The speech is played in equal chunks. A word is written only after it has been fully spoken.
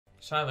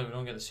Sadly, we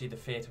don't get to see the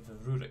fate of the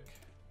Rurik.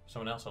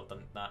 Someone else have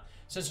done that.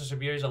 Central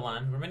Siberia is a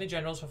land where many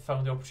generals have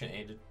found the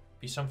opportunity to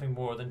be something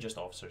more than just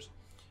officers,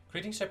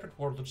 creating separate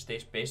warlord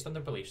states based on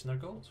their beliefs and their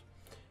goals.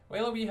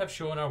 While we have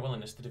shown our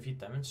willingness to defeat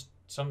them, and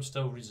some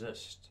still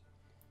resist.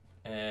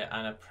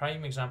 And a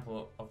prime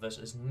example of this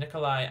is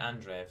Nikolai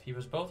Andreev. He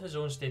was built his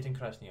own state in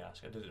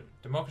Krasnoyarsk,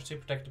 a democracy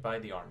protected by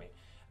the army,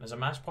 and has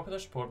amassed popular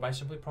support by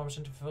simply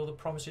promising to fulfill the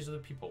promises of the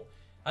people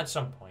at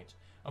some point.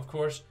 Of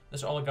course,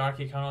 this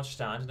oligarchy cannot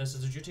stand, and this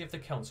is the duty of the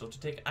council to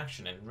take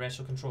action and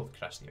wrestle control of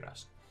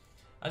Krasnoyarsk.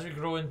 As we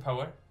grow in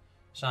power,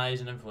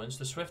 size and influence,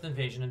 the swift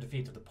invasion and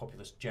defeat of the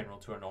populist general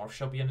to our north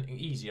shall be an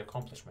easy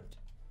accomplishment.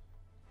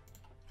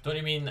 Don't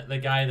you mean the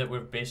guy that we're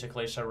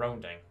basically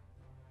surrounding?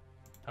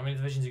 How many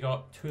divisions you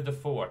got? 2 to the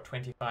 4,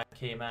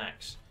 25k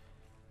max.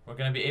 We're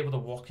going to be able to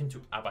walk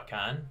into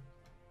Abakan.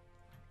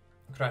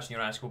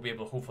 Krasnoyarsk will be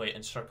able to hopefully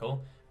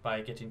encircle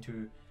by getting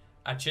to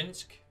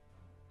Achinsk.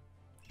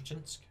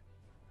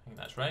 I think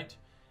that's right.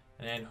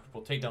 And then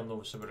we'll take down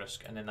Novosibirsk,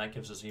 and then that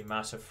gives us a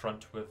massive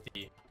front with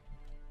the...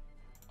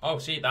 Oh,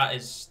 see, that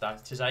is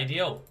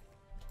ideal.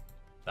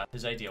 That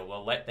is ideal.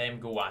 We'll let them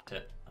go at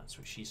it. That's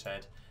what she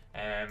said.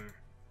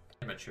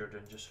 Immature,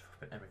 doing just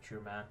a bit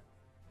immature, man.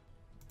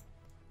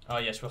 Oh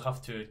yes, we'll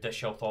have to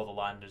dish out all the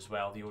land as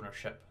well, the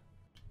ownership.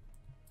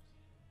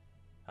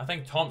 I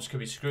think Tomsk could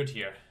be screwed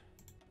here.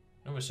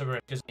 Novosibirsk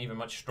isn't even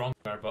much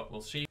stronger, but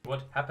we'll see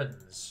what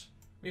happens.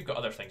 We've got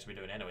other things to be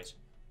doing anyways.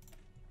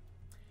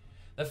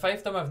 The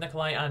fiefdom of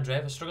Nikolai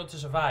Andreev has struggled to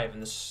survive in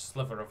the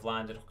sliver of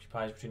land it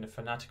occupies between the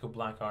fanatical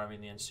Black Army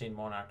and the insane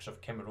monarchs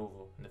of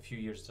Kemerovo in the few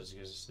years it has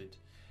existed.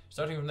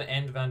 Starting from the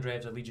end of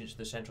Andreev's allegiance to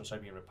the Central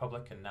Siberian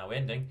Republic, and now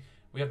ending,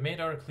 we have made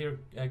our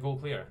goal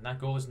clear, and that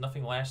goal is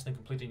nothing less than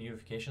completing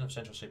unification of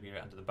Central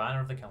Siberia under the banner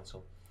of the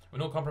Council,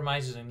 with no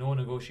compromises and no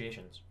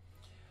negotiations.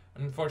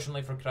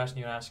 Unfortunately for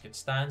Krasnoyarsk, it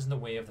stands in the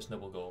way of this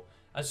noble goal.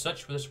 As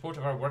such, with the support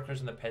of our workers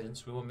and the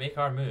peasants, we will make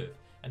our move,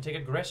 and take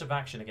aggressive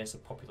action against the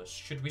populace.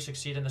 Should we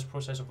succeed in this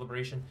process of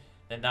liberation,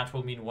 then that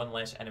will mean one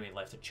less enemy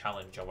left to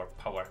challenge our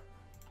power.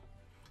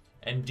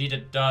 Indeed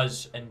it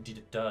does, and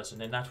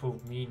then that will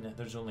mean that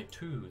there's only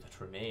 2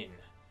 that remain.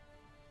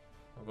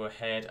 We'll go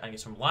ahead and get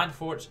some land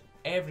forts.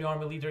 Every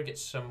army leader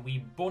gets some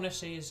wee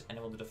bonuses, and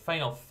then we'll do the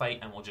final fight,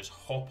 and we'll just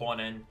hop on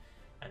in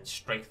and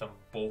strike them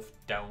both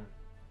down.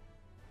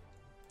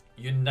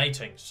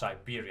 Uniting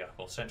Siberia,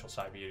 well, Central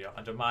Siberia,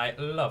 under my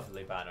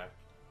lovely banner.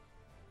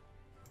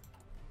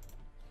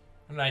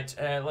 Right,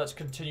 let's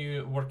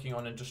continue working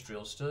on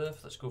industrial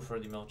stuff. Let's go for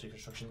the military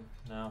construction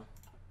now.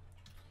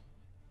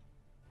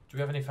 Do we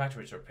have any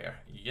factories to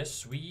repair?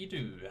 Yes, we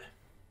do.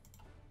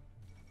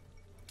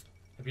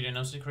 Have you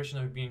announced the creation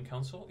of a being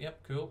council?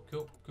 Yep, cool.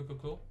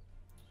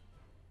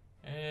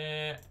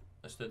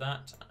 Let's do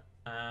that.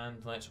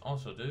 And let's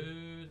also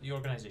do the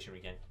organization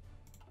regain.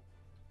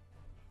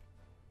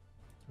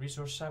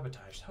 Resource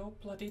sabotaged. How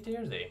bloody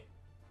dare they?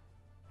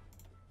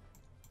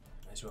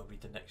 Might as well be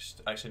the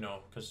next. Actually, no,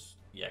 because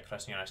yeah,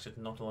 Krasnoyarsk is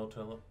not allowed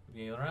to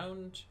be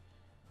around.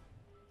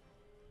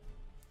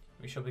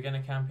 We shall begin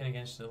a campaign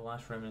against the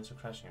last remnants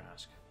of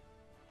Krasnoyarsk.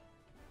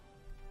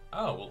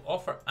 Oh, we'll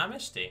offer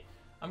amnesty.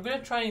 I'm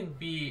gonna try and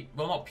be,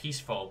 well, not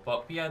peaceful,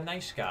 but be a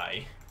nice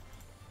guy.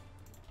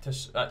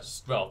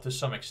 To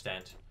some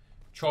extent.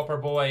 Chopper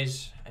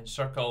boys,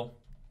 encircle.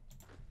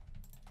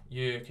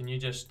 Can you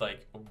just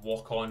like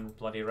walk on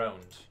bloody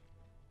round?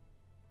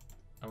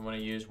 I'm gonna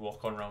use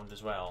walk on round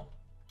as well.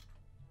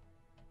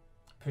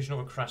 Pushing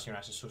over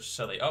Krasnoyarsk is so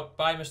silly. Oh,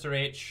 bye, Mr.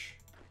 H.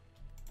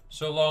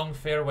 So long,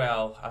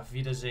 farewell. Auf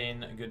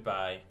Wiedersehen,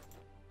 goodbye.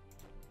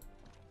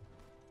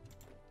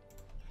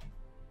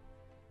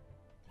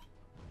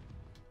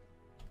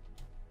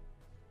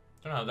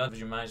 I don't know how that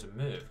division managed to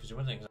move, because it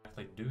wasn't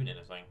exactly doing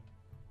anything.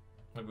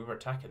 Like, we were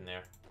attacking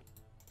there.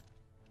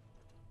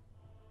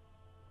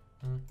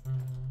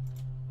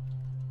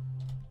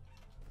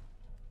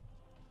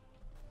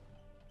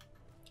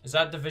 Is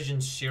that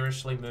division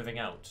seriously moving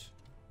out?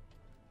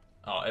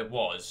 Oh, it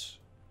was.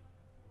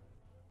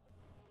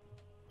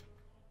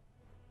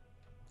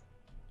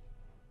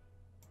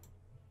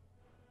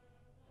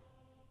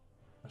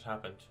 What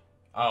happened?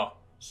 Oh,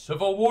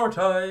 Civil War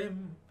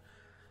time!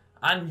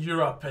 And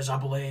Europe is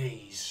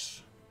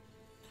ablaze.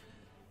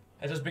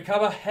 It has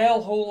become a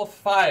hellhole of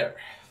fire.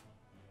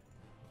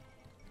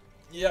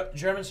 Yep,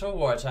 German Civil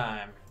War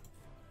time.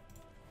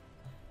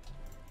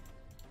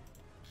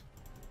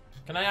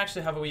 Can I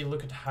actually have a wee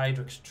look at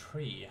Heydrich's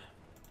tree?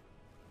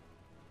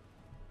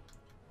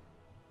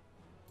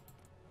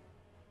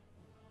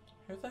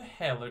 Who the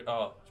hell are...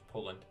 Oh, it's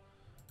Poland.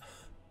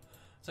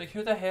 It's like,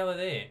 who the hell are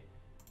they?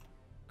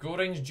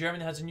 Göring's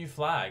Germany has a new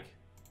flag.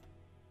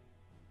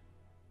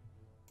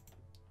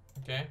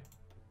 Okay.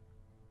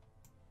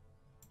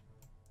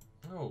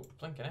 Oh,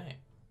 blinking A.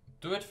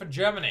 Do it for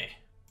Germany!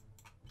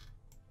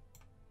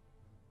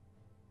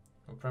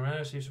 Will primarily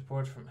receive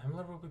support from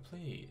Himmler will be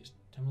pleased.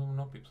 Himmler will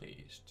not be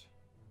pleased.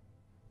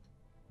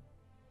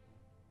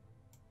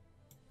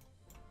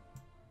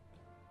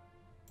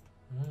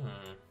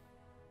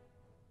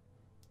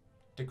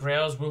 The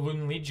Grail's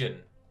Walloon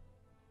Legion.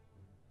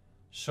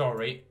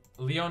 Sorry.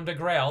 Leon de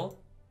Grelle.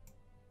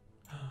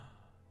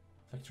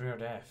 Victory or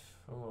death.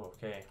 Oh,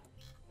 okay.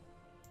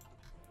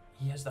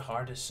 He has the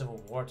hardest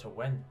civil war to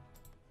win.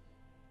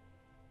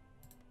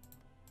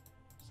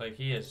 It's like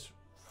he is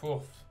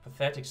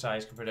pathetic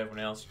size compared to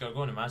everyone else. He's got to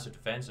go into massive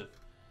defensive.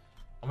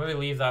 I'll maybe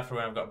leave that for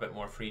when I've got a bit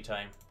more free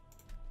time.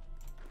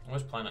 I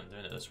was planning on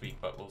doing it this week,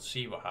 but we'll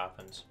see what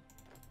happens.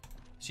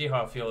 See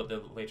how I feel at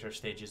the later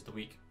stages of the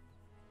week.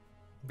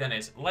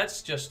 Dennis,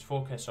 let's just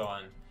focus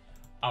on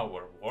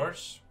our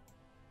wars.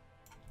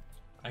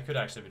 I could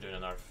actually be doing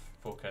another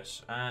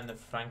focus. And the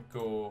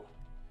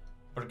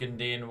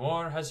Franco-Burgundian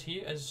War has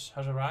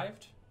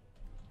arrived.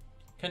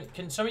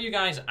 Can some of you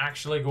guys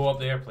actually go up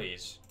there,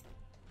 please?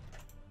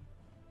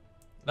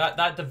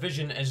 That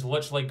division is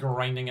literally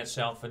grinding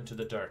itself into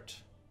the dirt.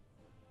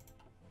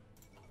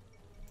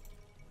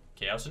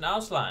 Chaos in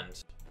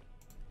Ausland.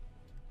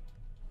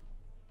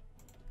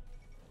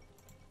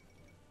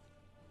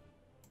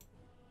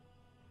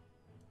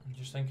 I'm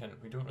just thinking,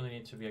 we don't really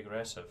need to be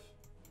aggressive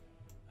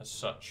as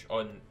such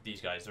on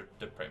these guys.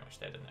 They're pretty much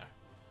dead in there.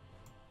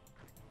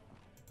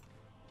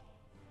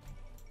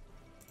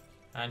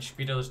 And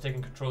Spiedel is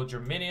taking control of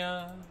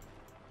Germania.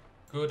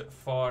 Good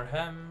for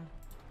him.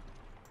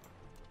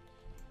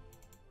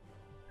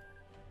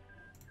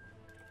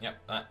 Yep,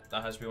 that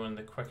has been one of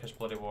the quickest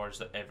bloody wars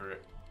that ever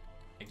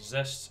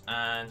exists.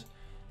 And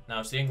now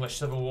it's the English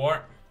Civil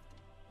War.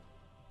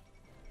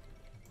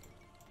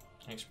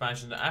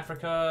 Expansion to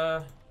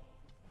Africa.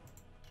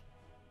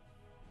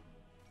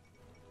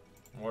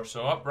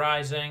 Warsaw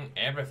Uprising.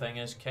 Everything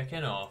is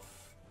kicking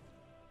off.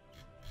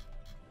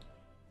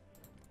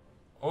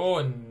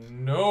 Oh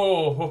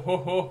no! Ho ho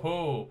ho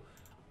ho!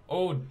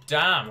 Oh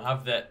damn!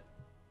 Have the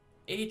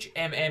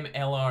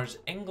HMMLR's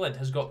England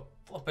has got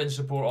flipping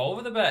support all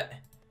over the bit.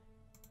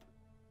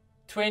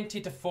 20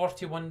 to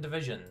 41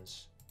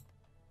 divisions.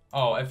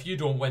 Oh, if you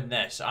don't win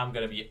this, I'm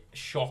gonna be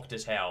shocked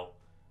as hell.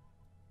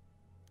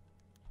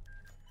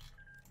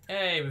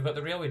 Hey, we've got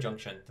the railway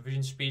junction.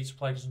 Division speed,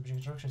 supply consumption,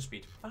 construction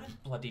speed.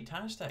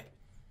 Fan-bloody-tastic.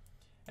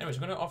 Anyways,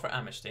 we're going to offer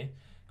amnesty.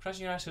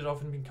 Krasnoyarsk has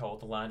often been called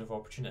the land of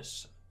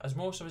opportunists, as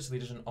most of its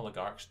leaders and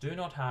oligarchs do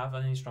not have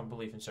any strong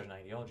belief in certain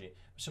ideology,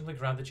 but simply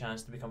grab the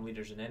chance to become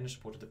leaders and end the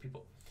support of the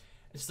people.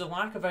 It's the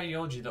lack of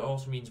ideology that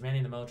also means many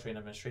in the military and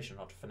administration are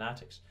not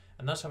fanatics,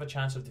 and thus have a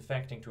chance of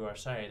defecting to our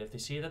side if they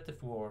see that the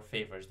war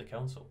favours the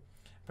council.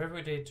 A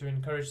perfect way to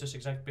encourage this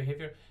exact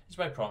behaviour is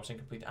by promising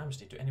complete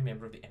amnesty to any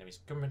member of the enemy's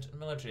government and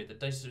military that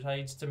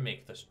decides to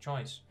make this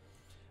choice.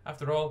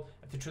 After all,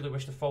 if they truly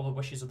wish to follow the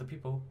wishes of the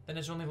people, then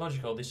it's only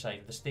logical they side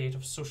with the state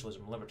of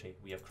socialism and liberty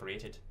we have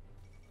created.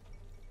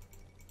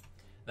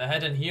 The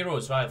hidden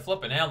heroes, right,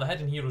 flipping hell, the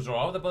hidden heroes are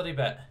all the bloody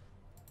bit.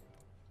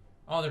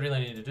 All they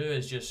really need to do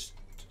is just...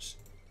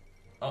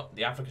 Oh,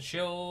 the African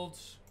Shield.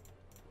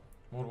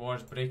 More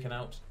wars breaking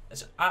out.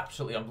 It's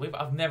absolutely unbelievable.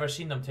 I've never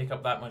seen them take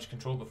up that much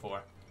control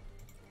before.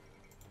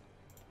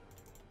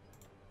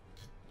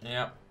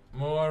 Yep,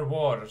 more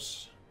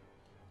wars.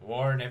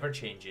 War never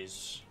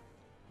changes.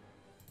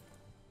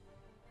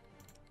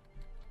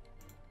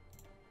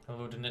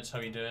 Hello, Denitz, how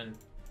you doing?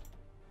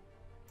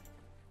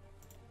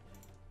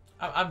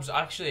 I'm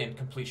actually in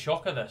complete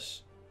shock of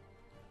this.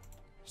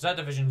 Because that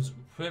division's...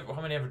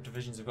 How many other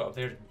divisions they've got up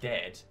there are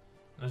dead.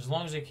 And as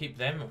long as they keep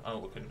them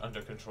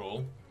under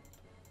control.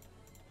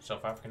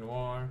 South African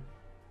War.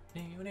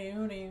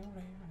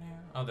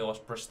 Oh, they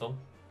lost Bristol.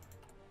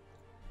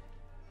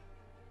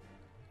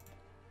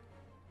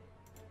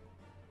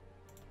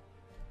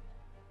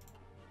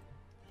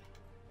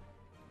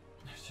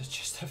 It's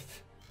just a...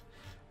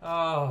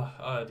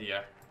 Oh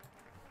dear.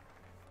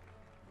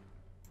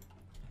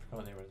 I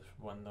forgot they were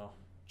one though.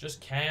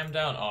 Just calm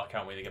down. Oh, I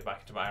can't wait to get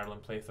back into my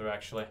Ireland playthrough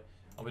actually.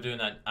 I'll be doing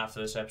that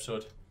after this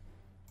episode.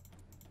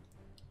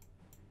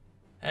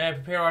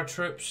 Prepare our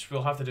troops.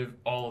 We'll have to do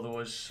all of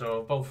those.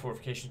 So, build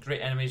fortifications.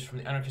 Great enemies from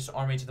the anarchist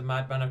army to the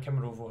madman of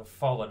Kemerovo have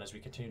fallen as we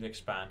continue to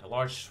expand. A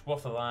large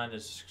swath of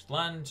land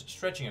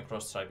stretching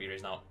across Siberia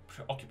is now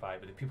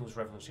occupied by the People's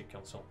Revolutionary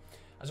Council,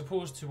 as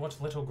opposed to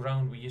what little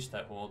ground we used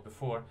to hold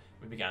before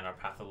we began our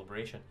path of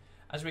liberation.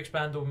 As we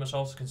expand, though, we must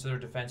also consider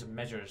defensive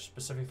measures.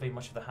 Specifically,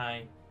 much of the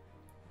High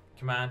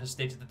Command has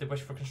stated that they wish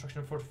for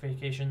construction of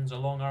fortifications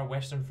along our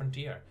western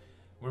frontier,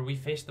 where we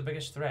face the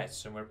biggest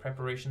threats and where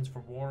preparations for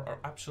war are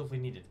absolutely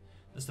needed.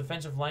 This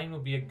defensive line will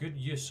be a good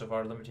use of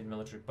our limited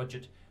military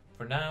budget.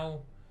 For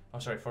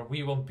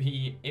we will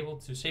be able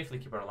to safely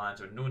keep our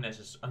lands with no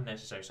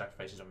unnecessary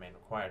sacrifices of men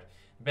required.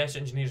 The best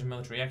engineers and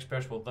military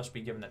experts will thus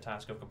be given the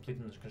task of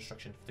completing the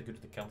construction for the good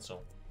of the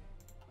council.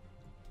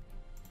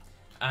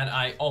 And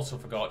I also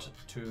forgot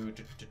to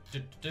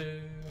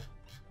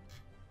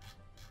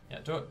yeah,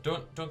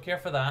 don't care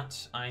for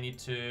that. I need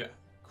to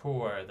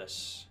core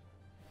this.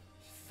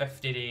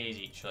 50 days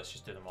each. Let's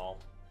just do them all.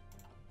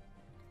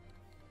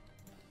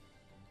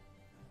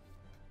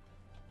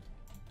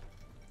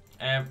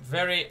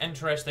 Very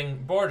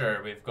interesting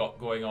border we've got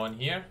going on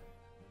here.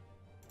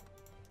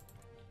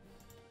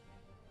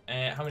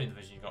 How many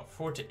divisions you got?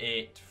 4 to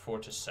 8, 4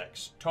 to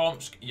 6.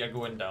 Tomsk, you're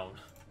going down.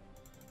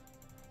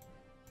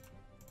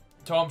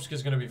 Tomsk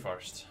is going to be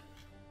first.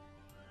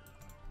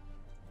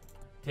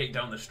 Take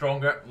down the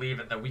stronger, leave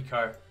it the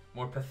weaker,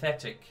 more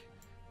pathetic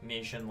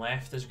nation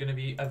left is going to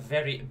be a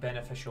very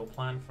beneficial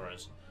plan for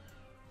us.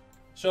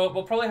 So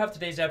we'll probably have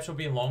today's episode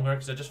being longer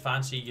because I just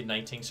fancy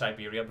uniting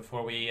Siberia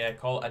before we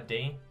call it a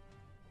day.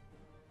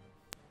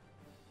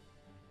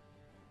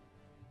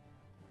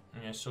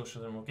 Yeah,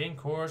 socialism will gain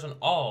cores on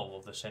all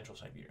of the Central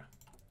Siberia.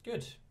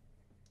 Good.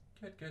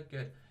 Good, good,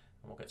 good.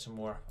 And we'll get some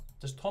more.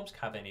 Does Tomsk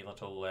have any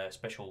little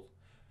special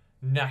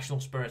national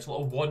spirits,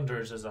 little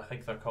wonders as I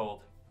think they're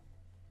called?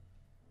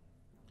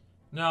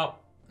 No,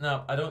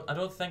 I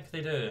don't think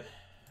they do.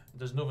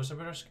 Does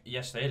Novosibirsk?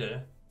 Yes, they do.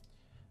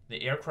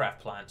 The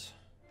aircraft plant.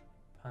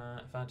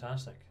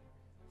 Fantastic.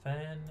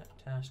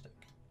 Fantastic.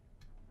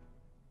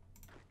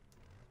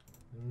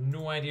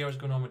 No idea what's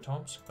going on with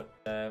Tomsk, but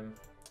yeah,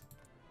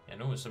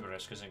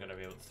 Novosibirsk isn't going to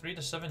be able to. 3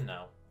 to 7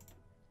 now.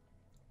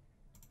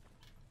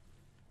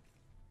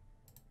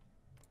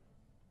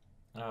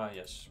 Ah,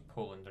 yes,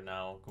 Poland are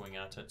now going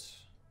at it.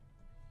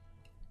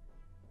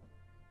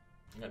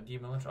 You got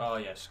demilitarized. Oh,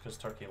 yes, because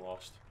Turkey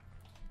lost.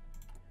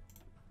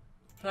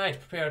 Right,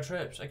 prepare our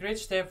troops. A great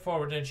step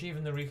forward in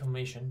achieving the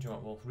reclamation. Do you know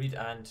what? We'll read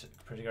and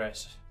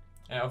progress.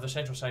 Of the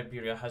Central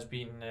Siberia has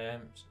been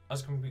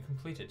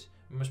completed.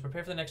 We must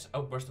prepare for the next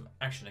outburst of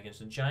action against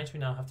the giants we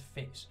now have to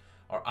face.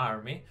 Our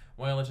army,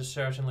 while it is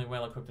certainly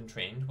well equipped and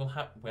trained, will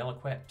have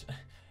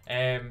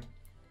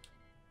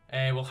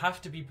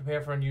to be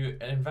prepared for a new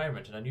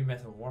environment and a new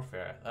method of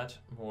warfare. That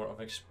more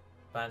of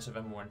expansive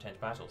and more intense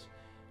battles.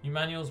 New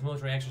manuals,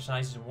 military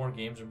exercises, and war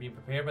games are being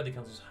prepared by the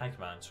Council's High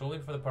Command solely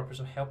for the purpose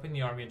of helping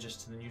the army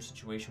adjust to the new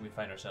situation we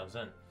find ourselves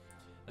in.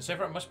 This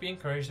effort must be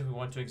encouraged if we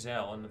want to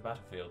excel on the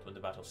battlefield when the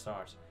battle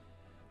starts.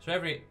 So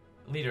every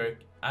leader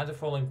add the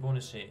following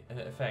bonus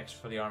effects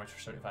for the army for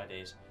 75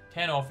 days.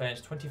 10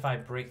 offense,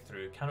 25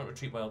 breakthrough, cannot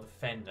retreat while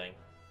defending,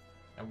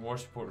 and war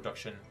support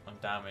reduction on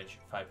damage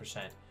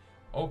 5%.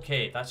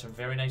 Okay, that's some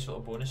very nice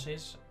little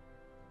bonuses.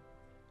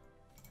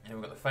 And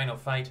we've got the final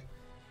fight.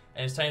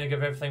 And it's time to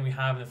give everything we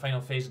have in the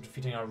final phase of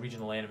defeating our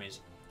regional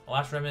enemies. The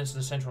last remnants of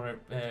the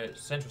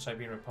Central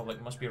Siberian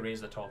Republic must be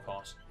erased at all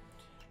costs.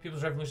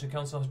 People's Revolutionary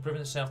Council has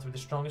proven itself to be the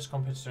strongest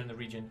competitor in the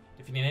region,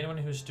 defeating anyone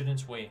who has stood in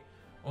its way.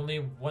 Only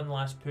one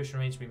last push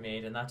remains to be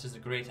made, and that is the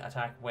great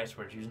attack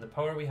westward. Using the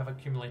power we have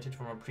accumulated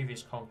from our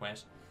previous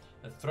conquest,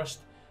 the thrust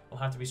will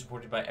have to be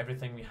supported by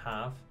everything we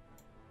have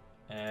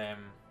at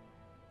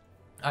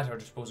our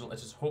disposal.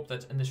 It is hoped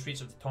that in the streets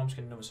of the Tomsk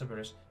and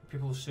Novosibirsk,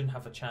 people will soon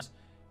have a chance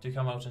to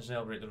come out and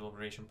celebrate their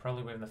liberation,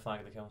 proudly waving the flag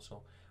of the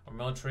Council. Our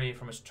military,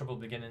 from its troubled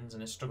beginnings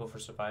and its struggle for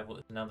survival,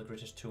 is now the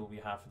greatest tool we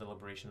have for the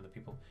liberation of the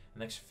people. The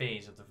next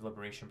phase of the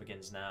liberation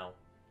begins now.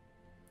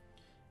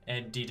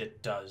 Indeed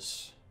it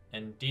does.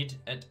 Indeed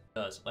it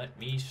does. Let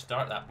me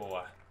start that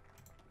boy.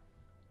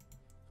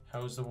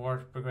 How's the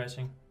war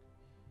progressing?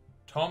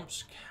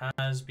 Tomsk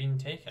has been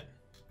taken.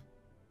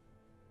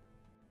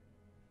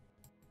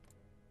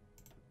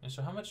 And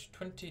so how much?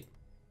 20...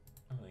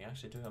 Oh, they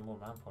actually do have more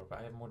manpower, but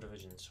I have more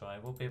divisions, so I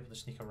will be able to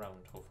sneak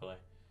around, hopefully.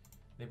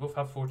 They both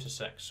have 4 to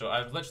 6, so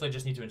I literally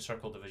just need to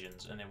encircle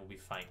divisions, and then we'll be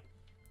fine.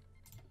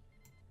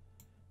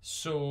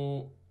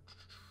 So,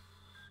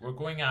 we're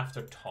going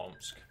after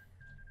Tomsk.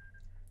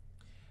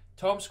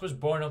 Tomsk was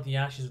born out of the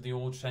ashes of the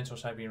old Central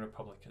Siberian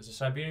Republic. As the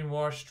Siberian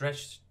War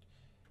stretched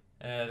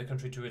the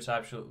country to its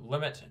absolute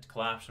limit, it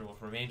collapsed, and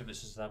what remained of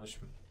its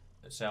establishment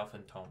itself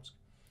in Tomsk.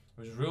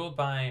 It was ruled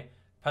by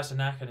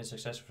Pasternak and his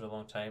successor for a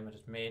long time. It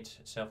has made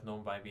itself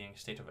known by being a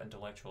state of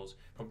intellectuals,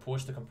 from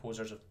poets to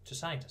composers to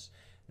scientists.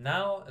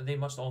 Now they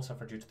must all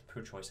suffer due to the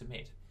poor choice it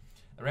made.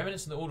 The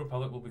remnants of the old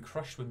republic will be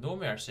crushed with no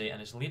mercy, and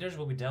its leaders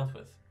will be dealt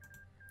with.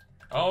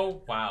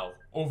 Oh wow,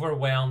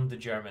 overwhelmed the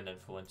German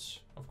influence.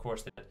 Of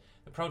course they did.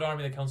 The proud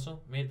army of the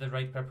council made the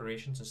right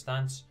preparations and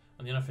stands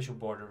on the unofficial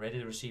border, ready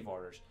to receive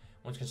orders.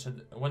 Once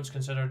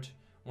considered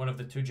one of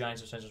the 2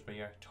 giants of Central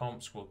Siberia,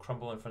 Tomsk will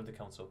crumble in front of the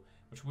council,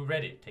 which will be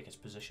ready to take its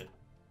position.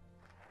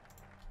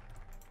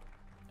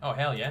 Oh,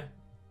 hell yeah.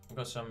 We've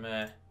got some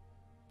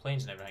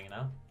planes and everything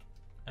now.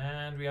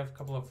 And we have a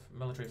couple of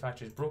military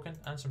factories broken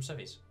and some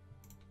civvies.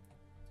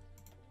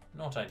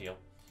 Not ideal.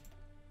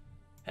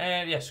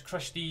 Yes,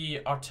 crush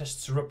the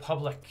Artists'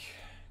 Republic.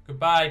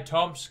 Goodbye,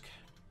 Tomsk.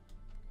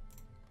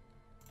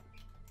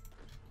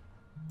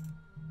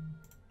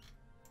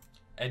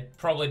 It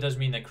probably does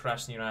mean that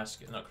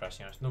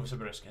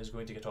Novosibirsk is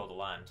going to get all the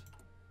land.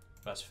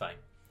 That's fine.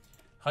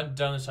 Hunt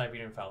down the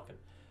Siberian Falcon.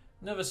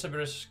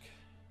 Novosibirsk.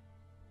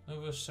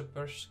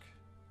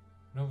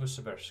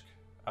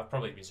 I've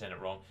probably been saying it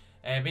wrong.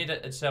 Made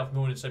it itself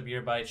known in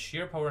Siberia by its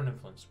sheer power and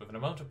influence, with an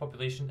amount of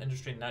population,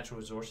 industry, and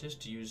natural resources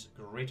to use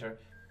greater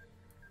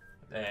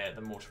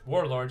than most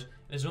warlords.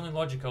 It is only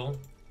logical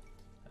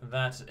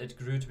that it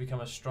grew to become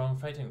a strong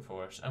fighting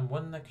force, and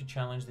one that could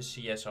challenge the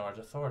CSR's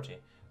authority.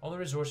 All the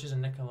resources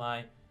in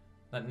Nikolai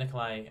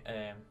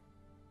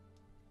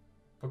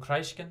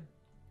Pokryshkin,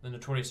 the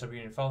notorious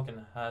Siberian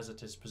Falcon, has at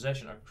his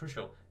possession are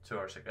crucial to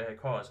our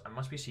cause and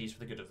must be seized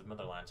for the good of the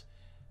motherland.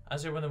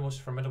 As they're one of the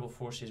most formidable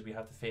forces we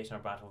have to face in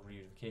our battle of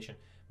reunification,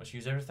 must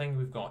use everything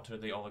we've got to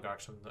the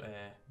oligarchs of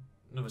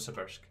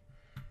Novosibirsk.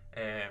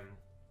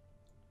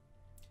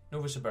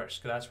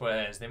 Novosibirsk, that's what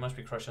it is. They must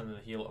be crushed under the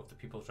heel of the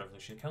People's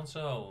Revolutionary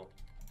Council.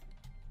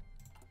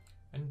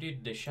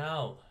 Indeed they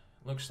shall.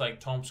 Looks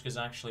like Tomsk is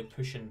actually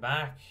pushing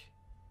back.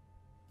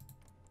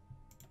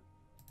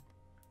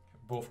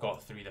 Both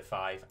got 3 to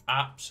 5.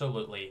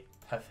 Absolutely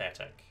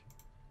pathetic.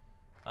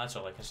 That's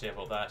all I can say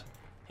about that.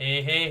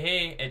 Hey, hey,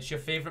 hey, it's your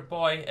favourite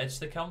boy. It's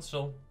the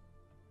council.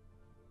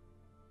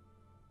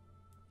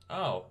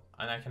 Oh,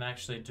 and I can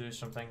actually do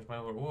some things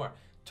while we're at war.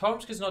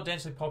 Tomsk is not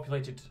densely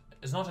populated.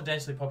 Is not a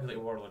densely populated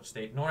warlord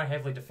state, nor a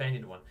heavily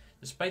defended one.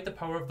 Despite the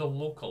power of the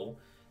local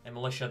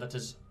militia that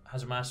has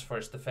amassed for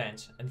its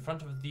defence, in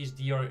front of these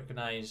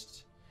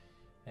disorganized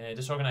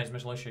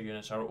militia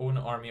units, our own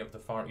army of the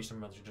far eastern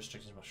military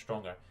districts is much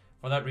stronger.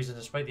 For that reason,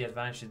 despite the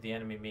advantages the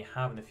enemy may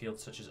have in the field,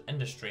 such as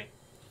industry,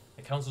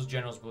 the Council's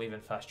generals believe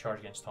in fast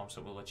charge against Tomsk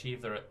that will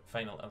achieve their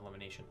final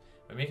elimination.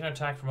 By making an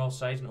attack from all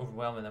sides and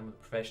overwhelming them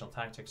with professional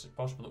tactics, it's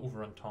possible to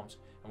overrun Tomsk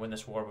and win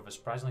this war with a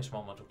surprisingly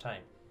small amount of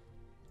time.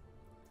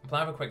 The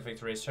plan of a quick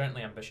victory is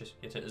certainly ambitious,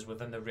 yet it is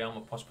within the realm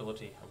of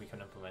possibility and we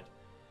can implement.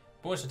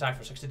 Bonus attack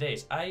for 60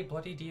 days. Aye,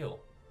 bloody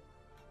deal.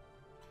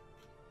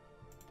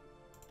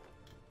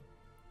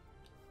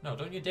 No,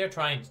 don't you dare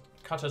try and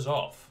cut us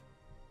off.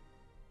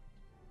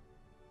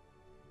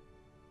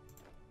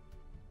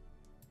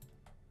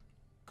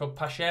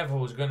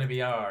 Kopashevo is going to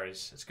be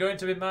ours. It's going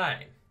to be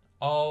mine.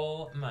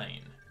 All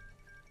mine.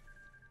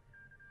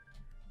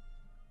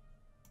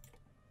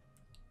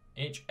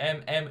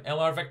 HMML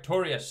are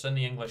victorious in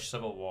the English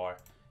Civil War.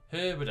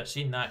 Who would have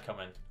seen that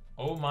coming?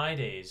 Oh my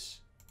days.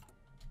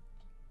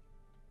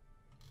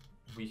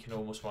 We can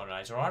almost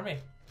modernize our army.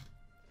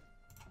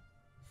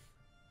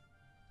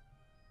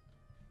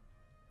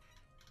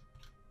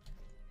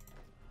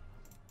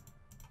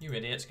 You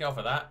idiots, get off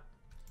of that.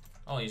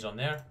 Oh, he's on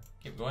there.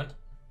 Keep going.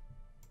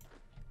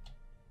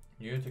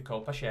 You to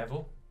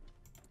Kopashevo.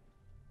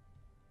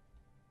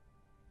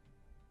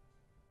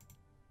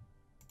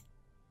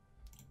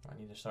 What I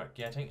need to start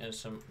getting is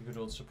some good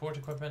old support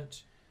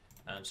equipment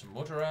and some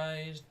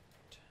motorized.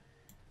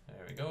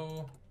 There we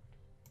go.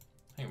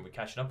 I think we're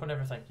catching up on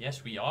everything.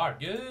 Yes, we are.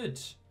 Good.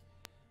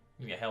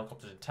 We get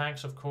helicopters and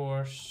tanks, of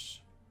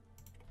course.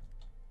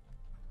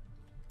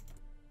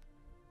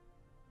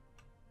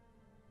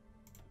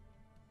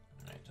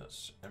 Right,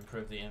 let's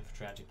improve the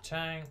infantry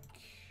anti-tank.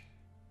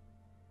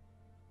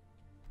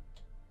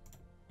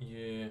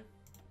 You.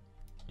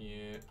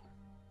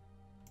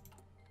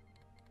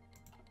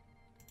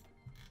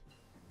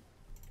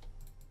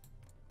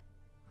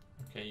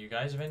 Okay, you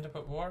guys have ended up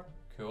at war?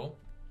 Cool.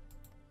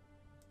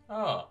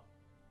 Oh,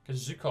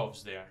 because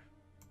Zhukov's there.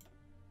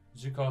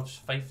 Zhukov's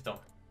fiefdom.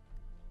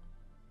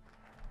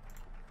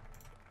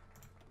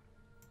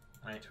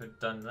 Right, we've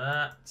done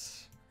that.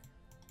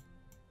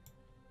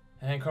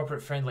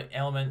 Incorporate friendly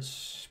elements,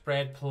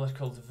 spread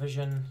political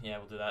division. Yeah,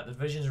 we'll do that. The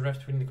divisions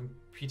rift between the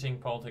competing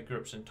politic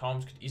groups and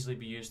Tomsk could easily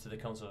be used to the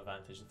council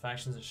advantage. The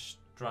factions that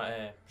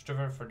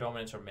strive for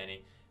dominance are many,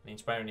 and they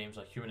inspire names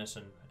like Humanus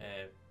and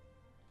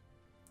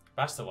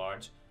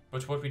Bastelards,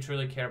 but what we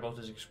truly care about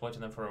is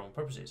exploiting them for our own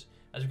purposes.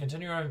 As we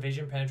continue our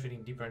invasion,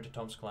 penetrating deeper into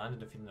Tomsk land and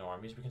defeating their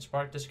armies, we can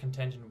spark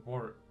discontent and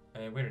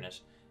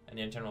wariness in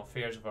the internal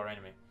affairs of our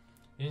enemy.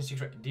 Using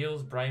secret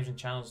deals, bribes, and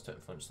channels to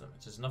influence them.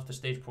 It is enough to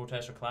stage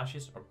protests or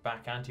clashes, or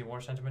back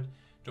anti-war sentiment,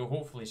 to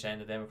hopefully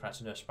send the Democrats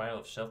into a spiral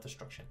of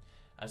self-destruction.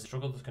 As they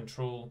struggle to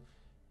control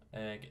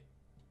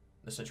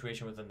the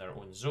situation within their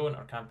own zone,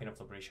 our campaign of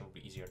liberation will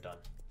be easier done.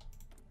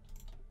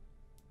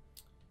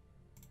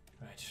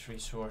 Right,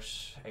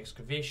 resource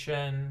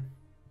excavation.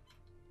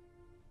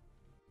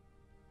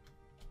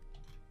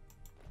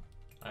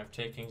 I'm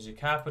taking the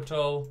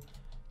capital.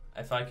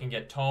 If I can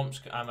get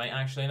Tomsk, I might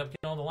actually end up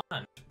getting all the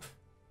land.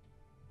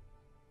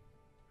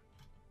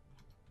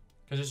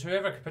 Because it's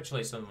whoever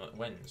capitulates them that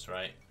wins,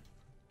 right?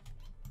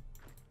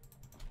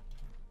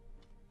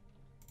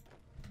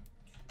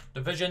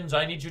 Divisions,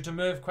 I need you to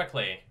move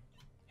quickly.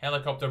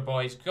 Helicopter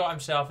boy's got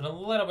himself in a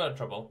little bit of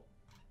trouble.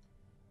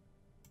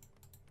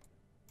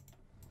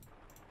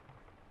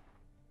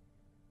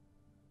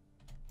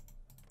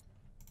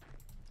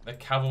 The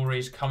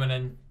cavalry's coming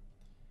in.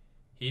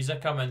 He's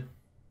a-coming.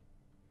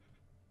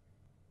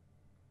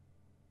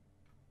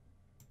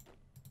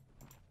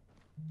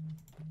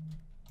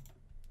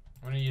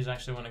 When do you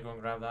actually want to go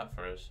and grab that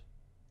for us?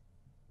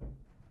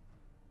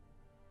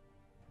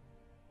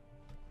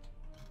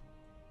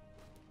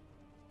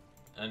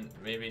 And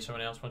maybe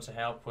someone else wants to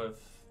help with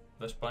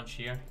this bunch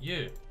here.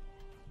 You!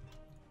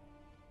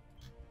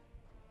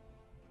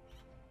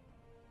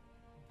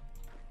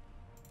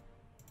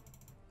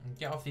 And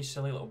get off these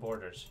silly little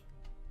borders.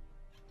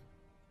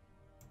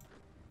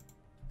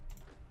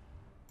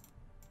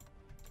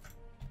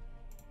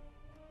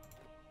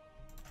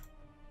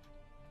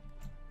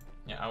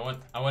 Yeah,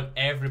 I want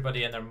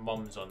everybody and their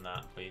mums on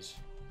that, please.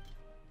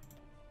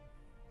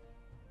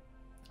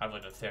 I've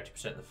only done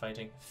 30% of the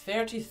fighting.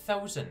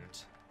 30,000!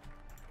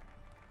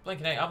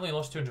 Blinking out, I've only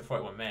lost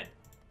 241 men.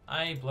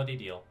 I bloody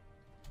deal.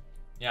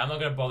 Yeah, I'm not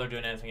going to bother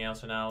doing anything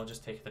else for now. I'll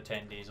just take the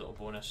 10 days little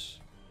bonus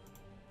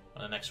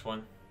on the next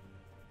one.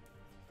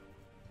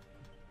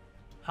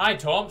 Hi,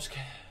 Tomsk.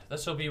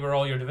 This will be where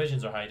all your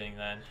divisions are hiding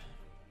then.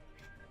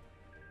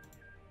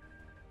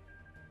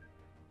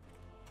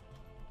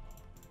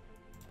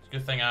 It's a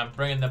good thing I'm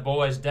bringing the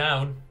boys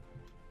down.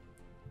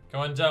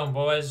 Come on down,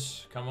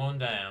 boys. Come on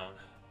down.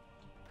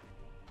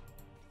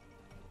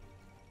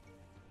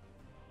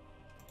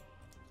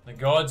 The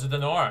gods of the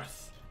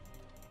north.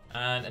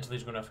 And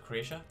Italy's going after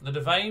Croatia. The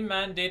divine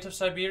mandate of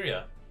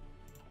Siberia.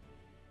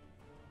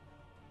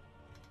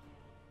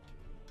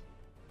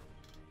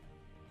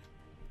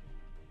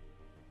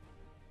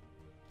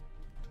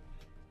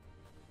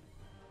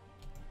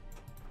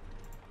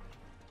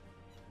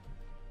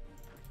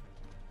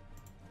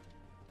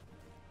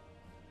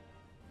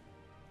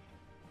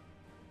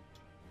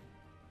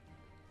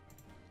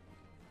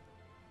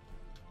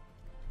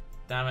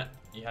 Damn it,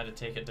 you had to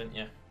take it, didn't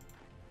you?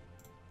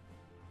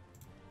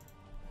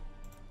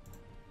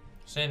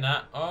 Saying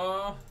that,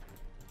 oh,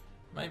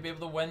 might be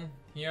able to win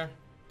here.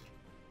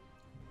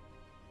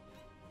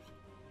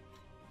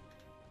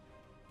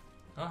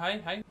 Oh,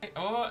 hi,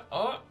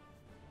 oh.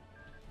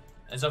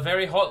 It's a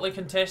very hotly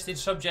contested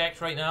subject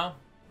right now.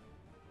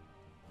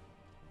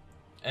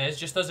 It's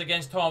just us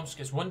against Tomsk,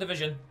 it's one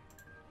division.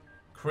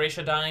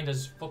 Croatia died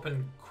as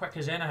flipping quick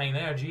as anything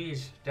there,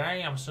 jeez.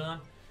 Damn,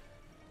 son.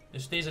 The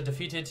stays are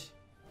defeated.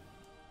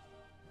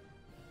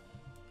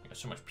 Got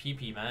so much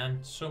PP, man.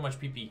 So much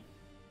PP.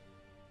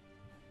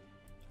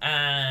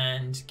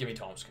 And give me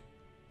Tomsk.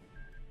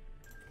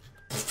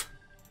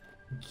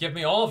 Give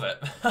me all of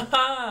it.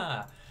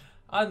 Haha!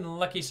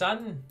 Unlucky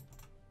son.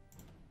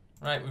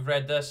 Right, we've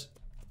read this.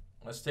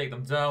 Let's take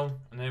them down,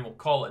 and then we'll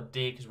call it a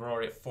day because we're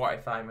already at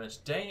 45 minutes.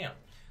 Damn.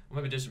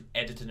 We'll maybe do some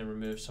editing and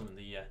remove some of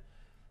the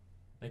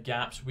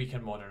gaps. We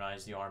can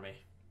modernize the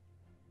army.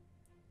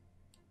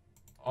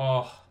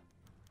 Oh,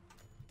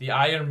 the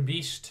Iron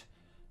Beast.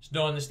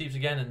 Snow on the steeps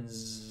again, and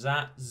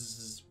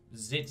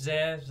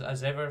Zitzev,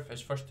 as ever,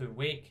 is first to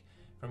wake.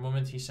 For a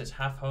moment, he sits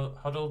half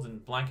huddled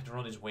and blanket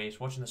around his waist,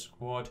 watching the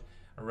squad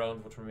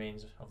around what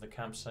remains of the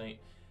campsite.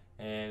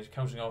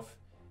 Counting off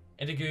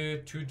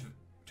Idigu,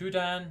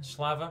 Tudan,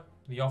 Slava,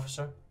 the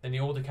officer. Then the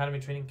old academy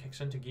training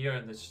kicks into gear,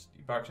 and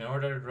he barks an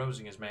order,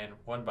 rousing his men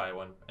one by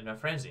one in a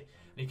frenzy.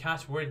 And he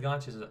casts worried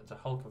glances at the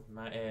hulk of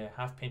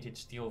half-painted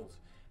steel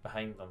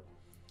behind them.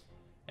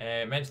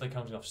 Mentally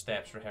counting off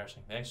steps,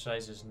 rehearsing. The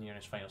exercise is near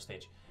its final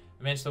stage.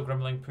 The men still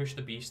grumbling push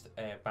the beast,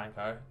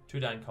 Bankar,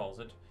 Tudan calls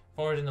it,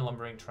 forward in the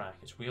lumbering track,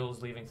 its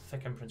wheels leaving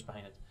thick imprints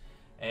behind it.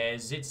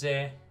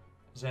 Ziatzev,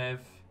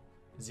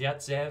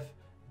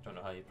 don't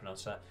know how you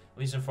pronounce that,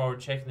 leads them forward,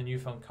 checking the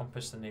newfound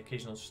compass and the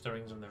occasional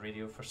stirrings on the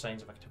radio for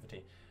signs of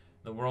activity.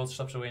 The world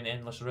slips away in an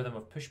endless rhythm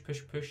of push,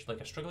 push, push, like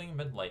a struggling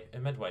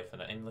midwife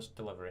in an endless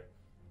delivery.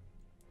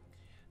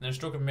 In a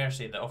stroke of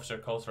mercy, the officer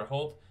calls for a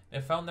halt. They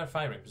have found their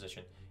firing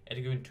position.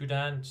 Edigu and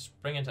Tudan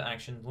spring into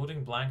action,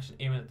 loading blanks and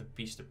aiming at the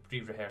beast at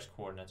pre-rehearsed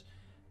coordinates.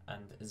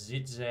 And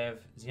Ziatzev, I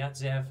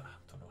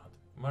don't know how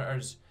to,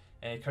 mutters,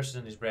 curses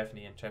in his breath, and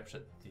he interprets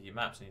the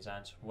maps in his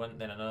hands. One,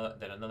 then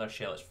another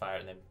shell is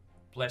fired, and then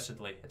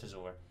blessedly it is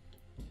over.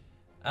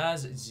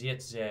 As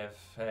Ziatzev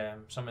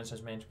summons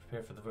his men to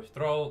prepare for the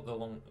withdrawal, the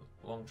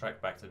long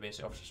track back to the base,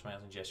 the officer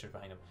smiles and gestures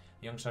behind him.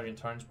 The young sergeant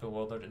turns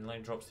bewildered and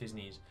nearly drops to his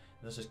knees.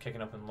 This is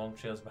kicking up in long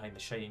trails behind the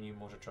shiny new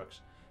motor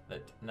trucks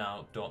that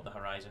now dot the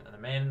horizon, and the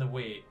men in the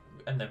way,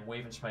 and then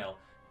wave and smile,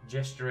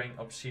 gesturing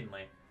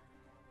obscenely.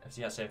 If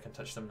Ziatzev can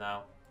touch them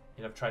now,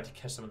 he'd have tried to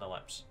kiss them on the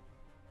lips.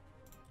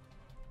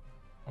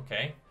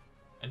 Okay,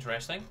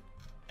 interesting.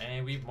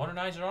 And we've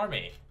modernized our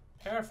army.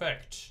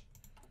 Perfect.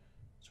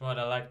 That's what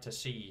I like to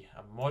see.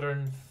 A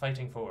modern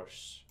fighting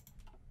force.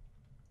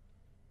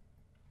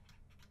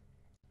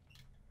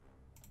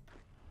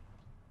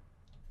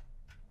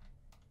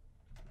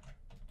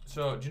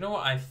 So, do you know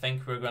what I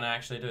think we're going to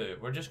actually do?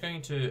 We're just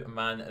going to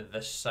man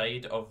this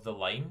side of the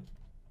line.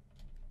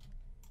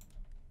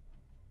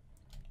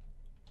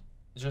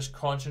 Just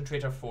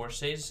concentrate our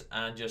forces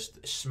and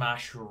just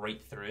smash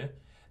right through.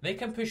 They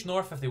can push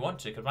north if they want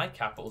to, because my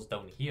capital's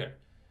down here.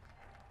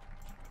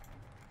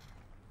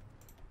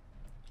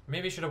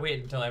 Maybe I should have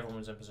waited until everyone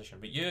was in position.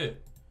 But you,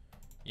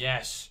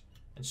 yes,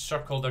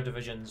 encircle their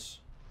divisions.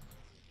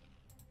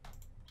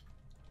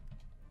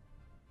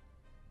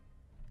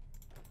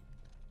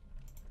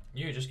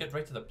 You just get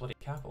right to the bloody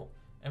capital.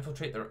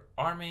 Infiltrate their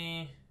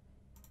army.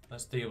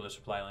 Let's deal with the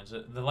supply lines.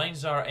 The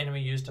lines our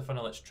enemy used to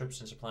funnel its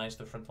troops and supplies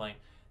to the front line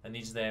that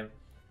needs them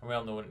are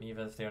well known, and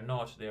even if they are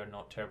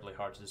not terribly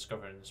hard to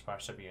discover in the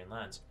sparse Siberian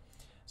lands.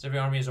 As every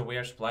army is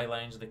aware, supply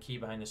lines are the key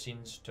behind the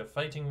scenes to a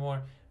fighting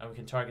war, and we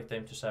can target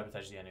them to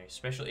sabotage the enemy.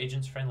 Special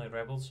agents, friendly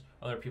rebels,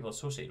 other people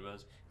associated with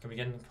us can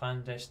begin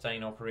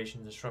clandestine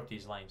operations to disrupt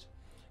these lines.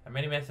 There are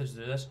many methods to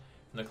do this,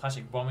 from the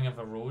classic bombing of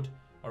a road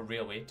or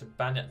railway to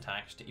bandit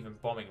attacks to even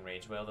bombing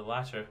raids. While the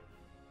latter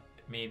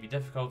may be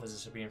difficult, as the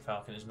Siberian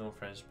Falcon is known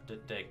for its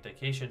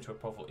dedication to a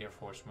powerful air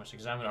force, we must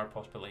examine our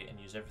possibility and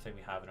use everything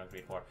we have in our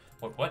great war.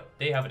 What?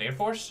 They have an air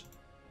force?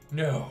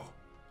 No.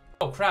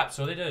 Oh crap,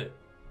 so they do.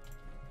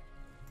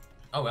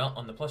 Oh well,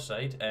 on the plus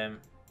side,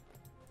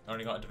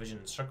 already got a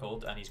division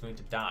circled and he's going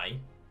to die.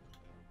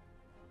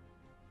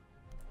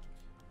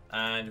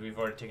 And we've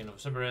already taken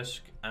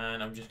Novosibirsk,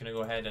 and I'm just going to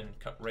go ahead and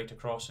cut right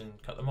across and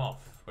cut them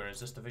off.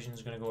 Whereas this division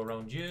is going to go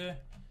around you.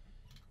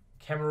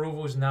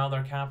 Kemerovo is now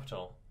their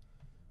capital.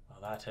 Well,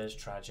 that is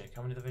tragic.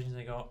 How many divisions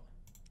they got?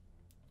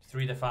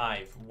 3 to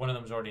 5. One of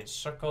them's already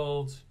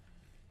encircled.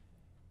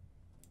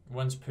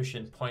 One's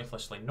pushing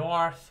pointlessly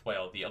north,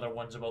 while the other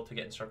one's about to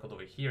get encircled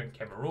over here in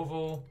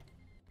Kemerovo.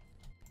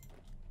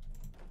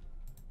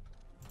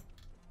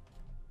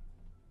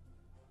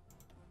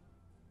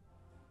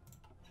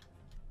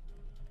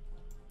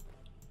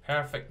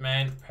 Perfect,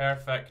 man.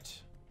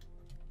 Perfect.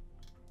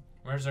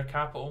 Where's their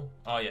capital?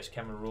 Oh, yes,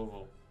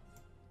 Kemerovo.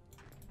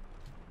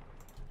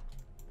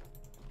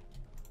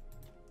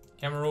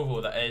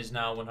 Kemerovo, that is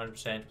now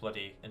 100%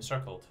 bloody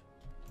encircled.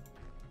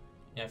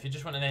 Yeah, if you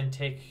just want to then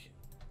take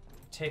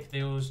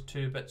those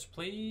 2 bits,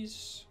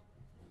 please.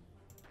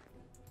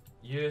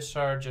 You,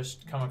 sir,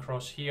 just come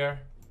across here.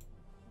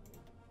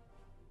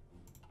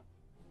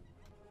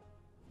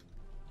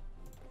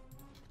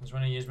 There's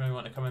one of you maybe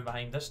want to come in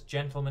behind this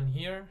gentleman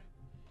here.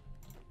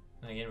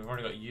 And again, we've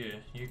already got you.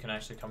 You can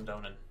actually come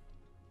down and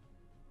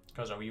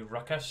cause a wee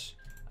ruckus.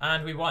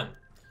 And we won.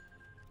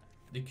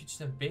 The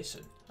Kuchtan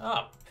Basin.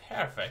 Ah,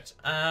 perfect.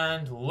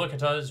 And look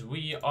at us.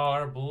 We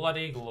are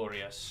bloody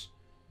glorious.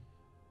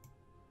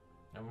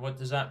 And what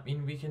does that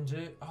mean we can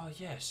do? Oh,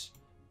 yes.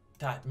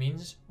 That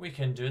means we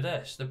can do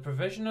this. The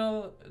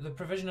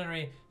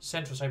Provisionary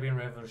Central Siberian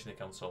Revolutionary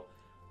Council.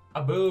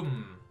 A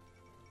boom.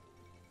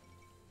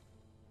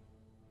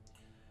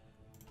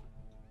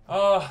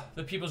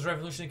 The People's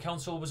Revolutionary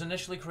Council was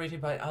initially created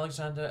by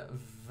Alexander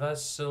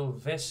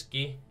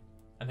Vasilevsky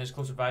and his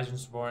close advisors and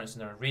subordinates in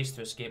their race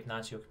to escape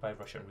Nazi-occupied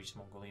Russia and reach the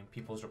Mongolian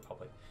People's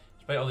Republic.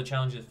 Despite all the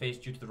challenges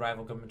faced due to the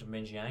rival government of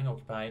Menjiang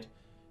occupied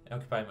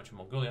much of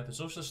Mongolia, the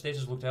socialist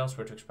states looked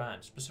elsewhere to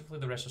expand, specifically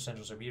the rest of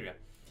Central Siberia.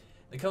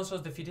 The council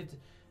has defeated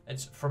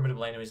its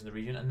formidable enemies in the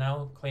region and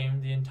now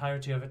claimed the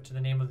entirety of it to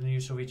the name of the new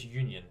Soviet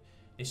Union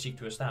they seek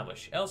to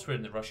establish. Elsewhere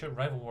in Russia,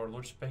 rival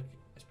warlords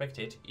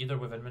spectate, either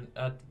with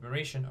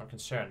admiration or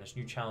concern, this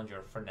new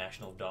challenger for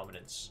national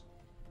dominance.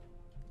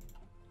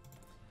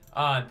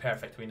 Ah, and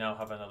perfect. We now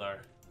have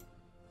another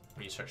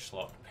research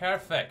slot.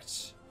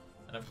 Perfect.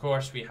 And of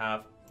course we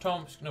have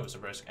Tomsk,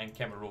 Novosibirsk, and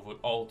Kemerovo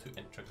all to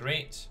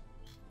integrate.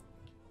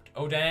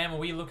 Oh damn, are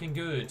we looking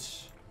good?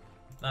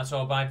 That's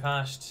all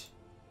bypassed.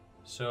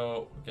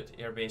 So we'll get to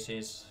air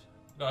bases.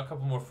 We've got a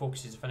couple more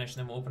focuses to finish,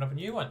 and then we'll open up a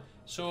new one.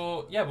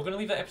 So yeah, we're going to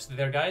leave that episode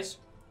there, guys.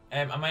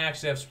 I might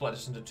actually have split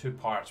this into 2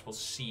 parts. We'll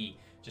see,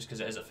 just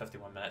because it is at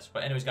 51 minutes.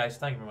 But anyways, guys,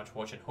 thank you very much for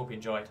watching. Hope you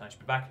enjoyed, and I should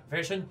be back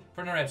very soon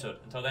for another episode.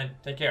 Until then,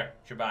 take care.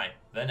 Goodbye.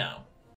 Then now.